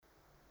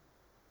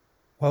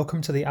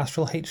Welcome to the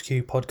Astral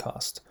HQ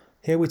podcast.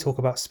 Here we talk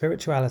about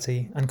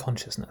spirituality and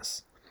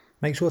consciousness.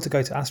 Make sure to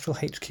go to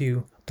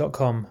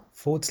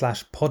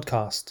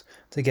astralhq.com/podcast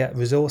to get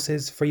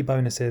resources, free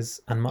bonuses,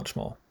 and much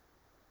more.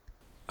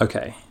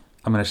 Okay,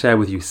 I'm going to share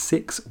with you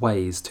 6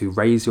 ways to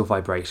raise your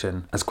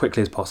vibration as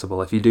quickly as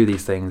possible. If you do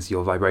these things,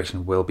 your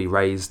vibration will be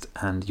raised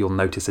and you'll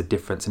notice a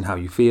difference in how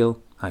you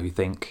feel, how you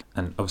think,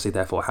 and obviously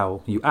therefore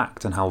how you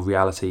act and how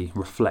reality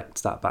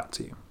reflects that back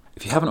to you.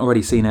 If you haven't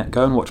already seen it,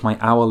 go and watch my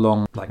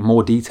hour-long,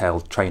 more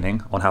detailed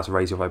training on how to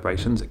raise your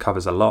vibrations. It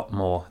covers a lot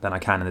more than I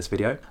can in this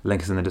video.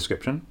 Link is in the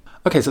description.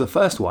 Okay, so the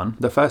first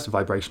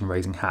vibration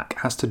raising hack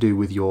has to do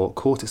with your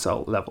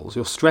cortisol levels,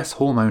 your stress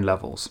hormone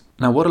levels.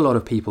 Now, what a lot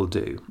of people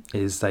do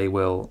is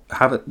they'll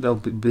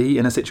be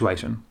in a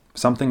situation,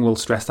 something will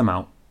stress them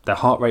out, their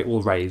heart rate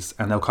will raise,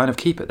 and they'll kind of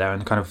keep it there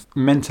and kind of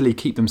mentally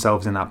keep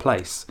themselves in that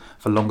place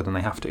for longer than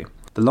they have to.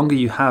 The longer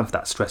you have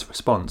that stress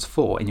response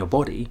in your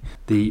body,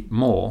 the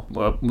worse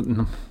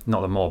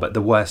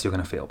you're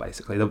going to feel,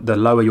 basically. The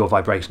lower your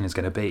vibration is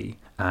going to be,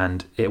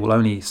 and it will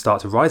only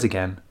start to rise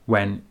again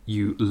when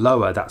you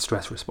lower that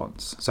stress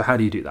response. So how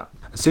do you do that?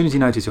 As soon as you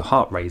notice your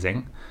heart rate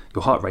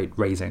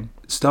raising,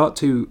 start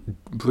to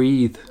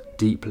breathe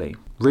deeply.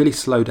 Really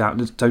slow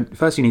down.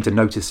 First you need to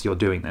notice you're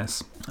doing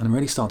this, and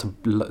really start to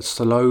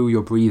slow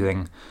your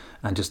breathing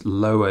and just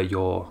lower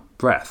your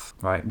breath,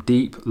 right?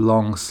 Deep,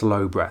 long,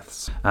 slow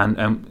breaths.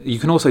 And you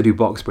can also do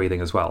box breathing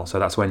as well. So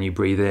that's when you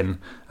breathe in.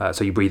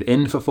 So you breathe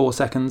in for 4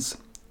 seconds,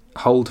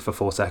 hold for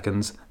 4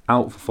 seconds,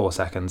 out for 4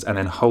 seconds, and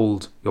then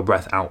hold your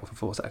breath out for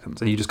 4 seconds.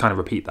 And you just kind of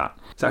repeat that.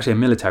 It's actually a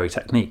military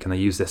technique, and they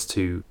use this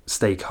to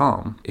stay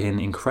calm in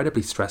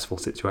incredibly stressful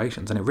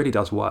situations. And it really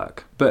does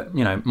work. But,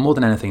 more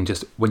than anything,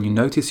 just when you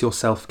notice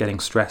yourself getting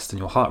stressed and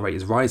your heart rate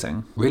is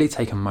rising, really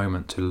take a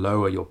moment to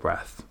lower your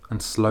breath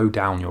and slow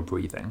down your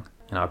breathing.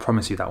 I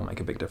promise you that will make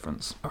a big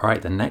difference. All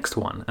right, the next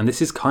one, and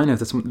this is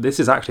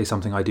actually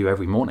something I do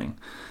every morning,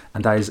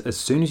 and that is as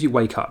soon as you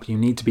wake up, you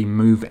need to be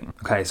moving.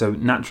 Okay, so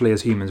naturally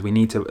as humans, we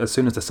need to, as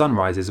soon as the sun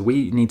rises,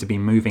 we need to be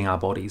moving our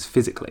bodies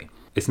physically.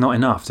 It's not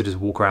enough to just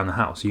walk around the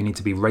house. You need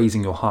to be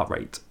raising your heart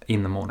rate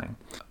in the morning.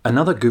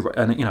 Another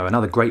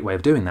great way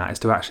of doing that is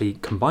to actually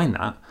combine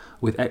that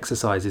with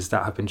exercises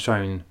that have been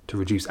shown to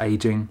reduce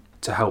aging,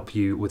 to help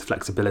you with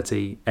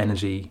flexibility,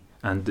 energy,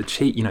 and the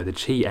chi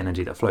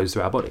energy that flows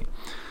through our body.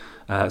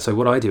 So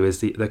what I do is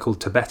they're called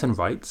Tibetan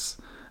rites,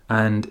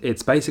 and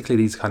it's basically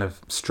these kind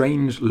of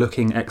strange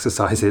looking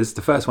exercises.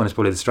 The first one is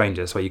probably the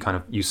strangest, where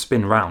you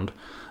spin round,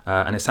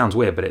 and it sounds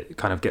weird, but it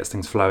kind of gets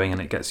things flowing and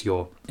it gets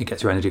your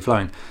energy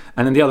flowing.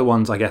 And then the other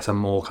ones, I guess, are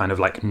more kind of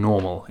like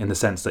normal in the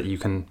sense that you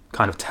can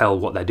kind of tell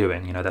what they're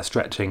doing. They're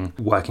stretching,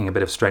 working a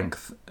bit of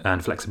strength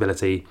and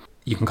flexibility.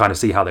 You can kind of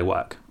see how they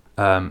work.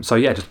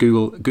 Just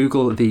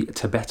Google the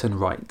Tibetan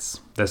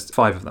rites. There's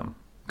 5 of them.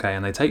 Okay,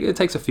 and it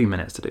takes a few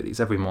minutes to do these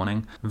every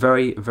morning.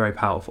 Very, very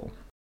powerful.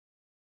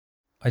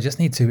 I just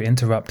need to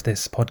interrupt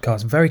this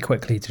podcast very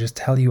quickly to just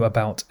tell you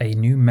about a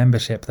new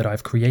membership that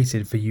I've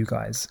created for you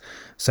guys.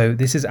 So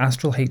this is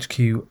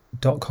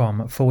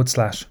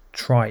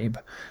astralhq.com/tribe,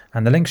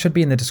 and the link should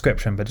be in the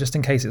description, but just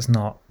in case it's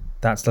not,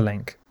 that's the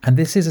link. And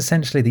this is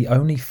essentially the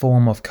only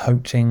form of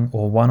coaching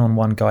or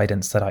one-on-one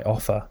guidance that I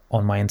offer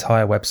on my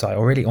entire website,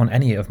 or really on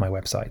any of my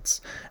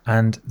websites.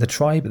 And the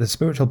tribe, the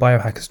Spiritual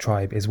Biohackers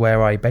Tribe, is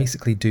where I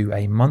basically do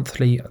a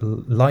monthly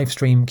live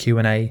stream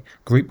Q&A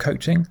group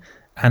coaching.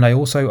 And I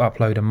also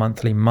upload a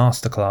monthly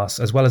masterclass,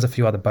 as well as a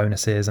few other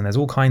bonuses, and there's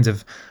all kinds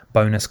of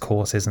bonus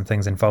courses and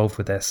things involved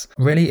with this.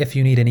 Really, if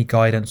you need any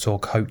guidance or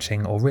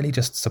coaching, or really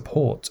just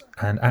support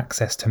and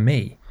access to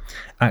me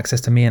and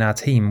our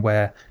team,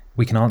 where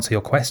we can answer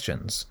your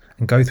questions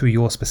and go through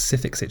your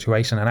specific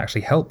situation and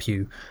actually help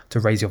you to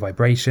raise your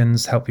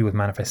vibrations, help you with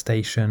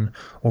manifestation,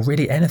 or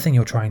really anything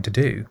you're trying to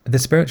do. The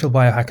Spiritual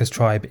Biohackers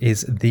Tribe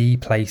is the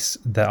place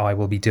that I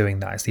will be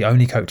doing that. It's the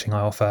only coaching I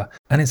offer,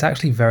 and it's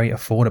actually very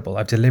affordable.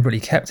 I've deliberately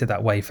kept it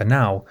that way for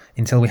now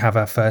until we have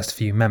our first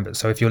few members.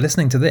 So if you're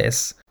listening to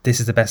this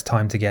is the best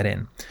time to get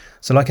in.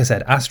 So like I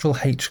said,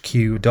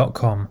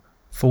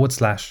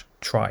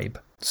 astralhq.com/tribe.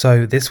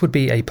 So this would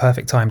be a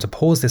perfect time to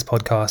pause this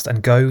podcast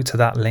and go to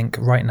that link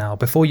right now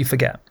before you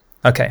forget.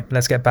 Okay,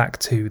 let's get back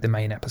to the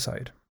main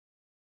episode.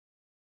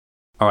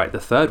 All right, the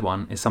third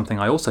one is something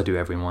I also do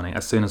every morning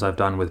as soon as I've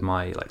done with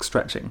my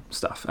stretching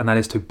stuff, and that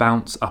is to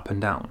bounce up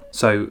and down.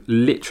 So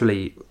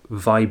literally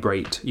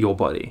vibrate your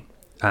body.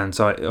 And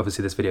so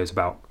obviously this video is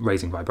about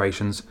raising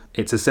vibrations.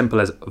 It's as simple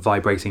as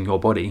vibrating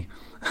your body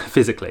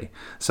physically.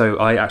 So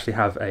I actually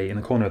have in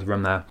the corner of the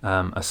room there,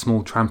 a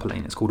small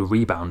trampoline. It's called a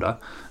rebounder,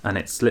 and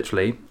it's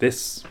literally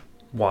this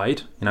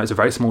wide. It's a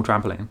very small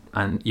trampoline,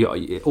 and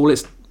all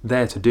it's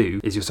there to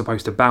do is you're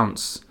supposed to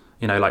bounce,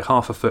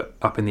 half a foot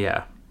up in the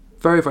air.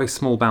 Very, very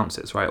small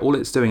bounces, right? All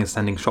it's doing is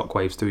sending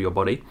shockwaves through your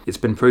body. It's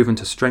been proven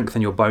to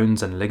strengthen your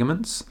bones and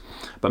ligaments.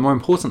 But more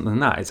important than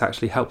that, it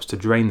actually helps to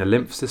drain the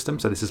lymph system.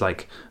 So this is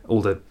like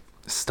all the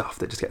stuff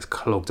that just gets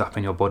clogged up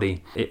in your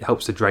body. It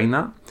helps to drain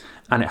that,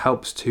 and it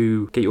helps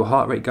to get your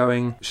heart rate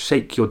going,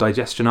 shake your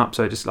digestion up,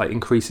 so it just like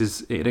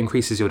increases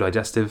your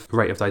digestive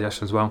rate of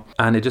digestion as well,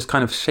 and it just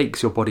kind of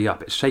shakes your body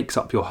up. It shakes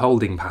up your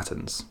holding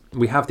patterns.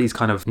 We have these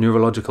kind of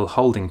neurological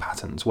holding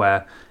patterns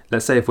where,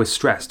 let's say if we're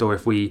stressed, or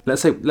if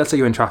let's say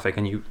you're in traffic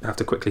and you have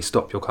to quickly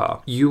stop your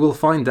car, you will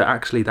find that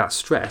actually that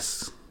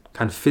stress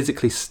can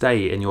physically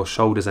stay in your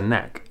shoulders and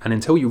neck, and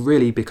until you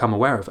really become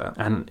aware of it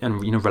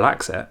and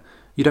relax it,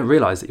 you don't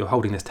realize that you're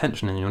holding this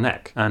tension in your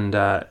neck.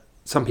 And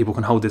some people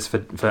can hold this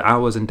for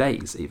hours and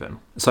days even.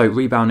 So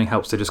rebounding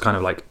helps to just kind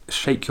of like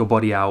shake your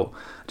body out,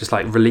 just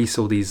like release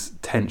all these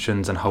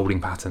tensions and holding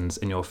patterns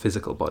in your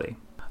physical body.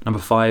 Number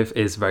 5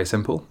 is very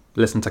simple.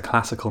 Listen to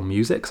classical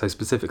music, so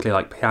specifically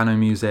like piano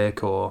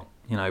music or,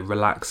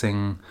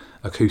 relaxing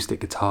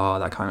acoustic guitar,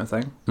 that kind of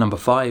thing. Number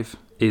 5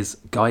 is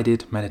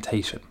guided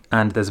meditation.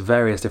 And there's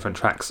various different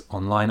tracks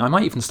online. I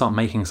might even start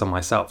making some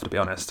myself, to be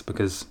honest,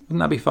 because wouldn't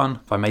that be fun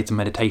if I made some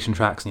meditation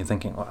tracks and you're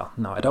thinking, well,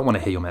 no, I don't want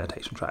to hear your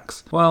meditation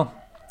tracks. Well,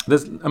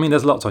 there's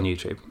lots on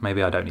YouTube.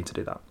 Maybe I don't need to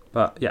do that.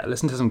 But yeah,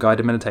 listen to some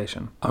guided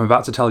meditation. I'm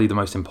about to tell you the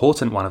most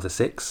important one of the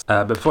 6.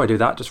 But before I do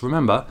that, just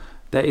remember,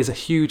 there is a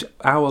huge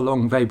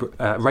hour-long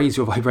Raise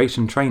Your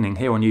Vibration training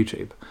here on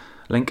YouTube.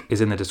 Link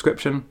is in the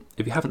description.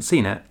 If you haven't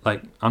seen it,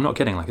 I'm not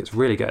kidding, it's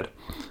really good.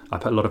 I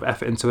put a lot of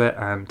effort into it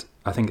and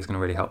I think it's going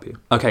to really help you.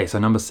 Okay, so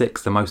number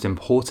 6, the most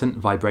important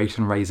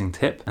vibration raising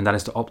tip, and that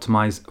is to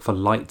optimize for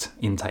light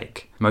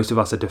intake. Most of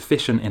us are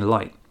deficient in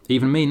light.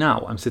 Even me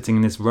now, I'm sitting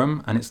in this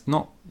room and it's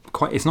not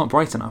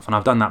bright enough, and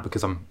I've done that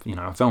because I'm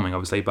filming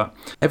obviously, but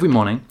every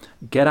morning,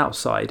 get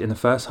outside in the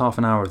first half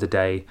an hour of the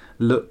day,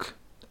 look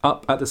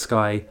up at the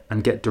sky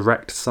and get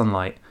direct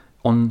sunlight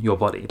on your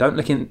body. Don't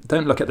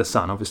look at the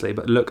sun, obviously,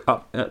 but look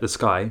up at the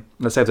sky.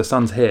 Let's say if the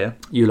sun's here,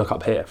 you look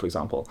up here, for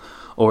example.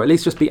 Or at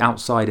least just be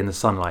outside in the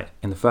sunlight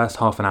in the first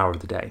half an hour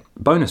of the day.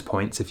 Bonus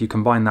points if you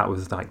combine that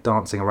with like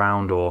dancing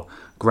around or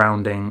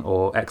grounding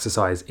or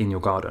exercise in your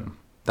garden.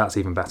 That's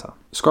even better.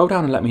 Scroll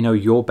down and let me know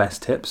your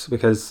best tips,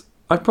 because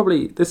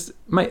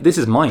this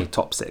is my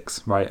top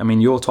 6, right? I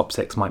mean, your top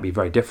 6 might be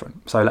very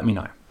different, so let me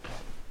know.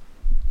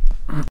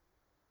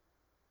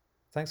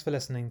 Thanks for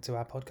listening to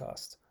our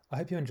podcast. I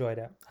hope you enjoyed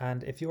it,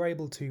 and if you're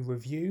able to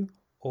review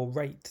or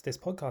rate this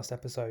podcast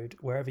episode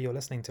wherever you're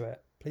listening to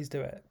it, please do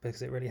it,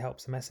 because it really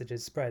helps the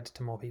messages spread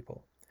to more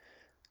people.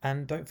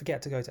 And don't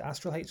forget to go to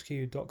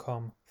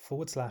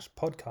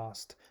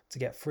astralhq.com/podcast to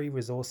get free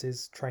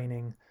resources,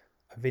 training,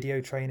 a video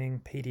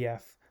training,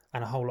 PDF,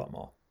 and a whole lot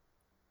more.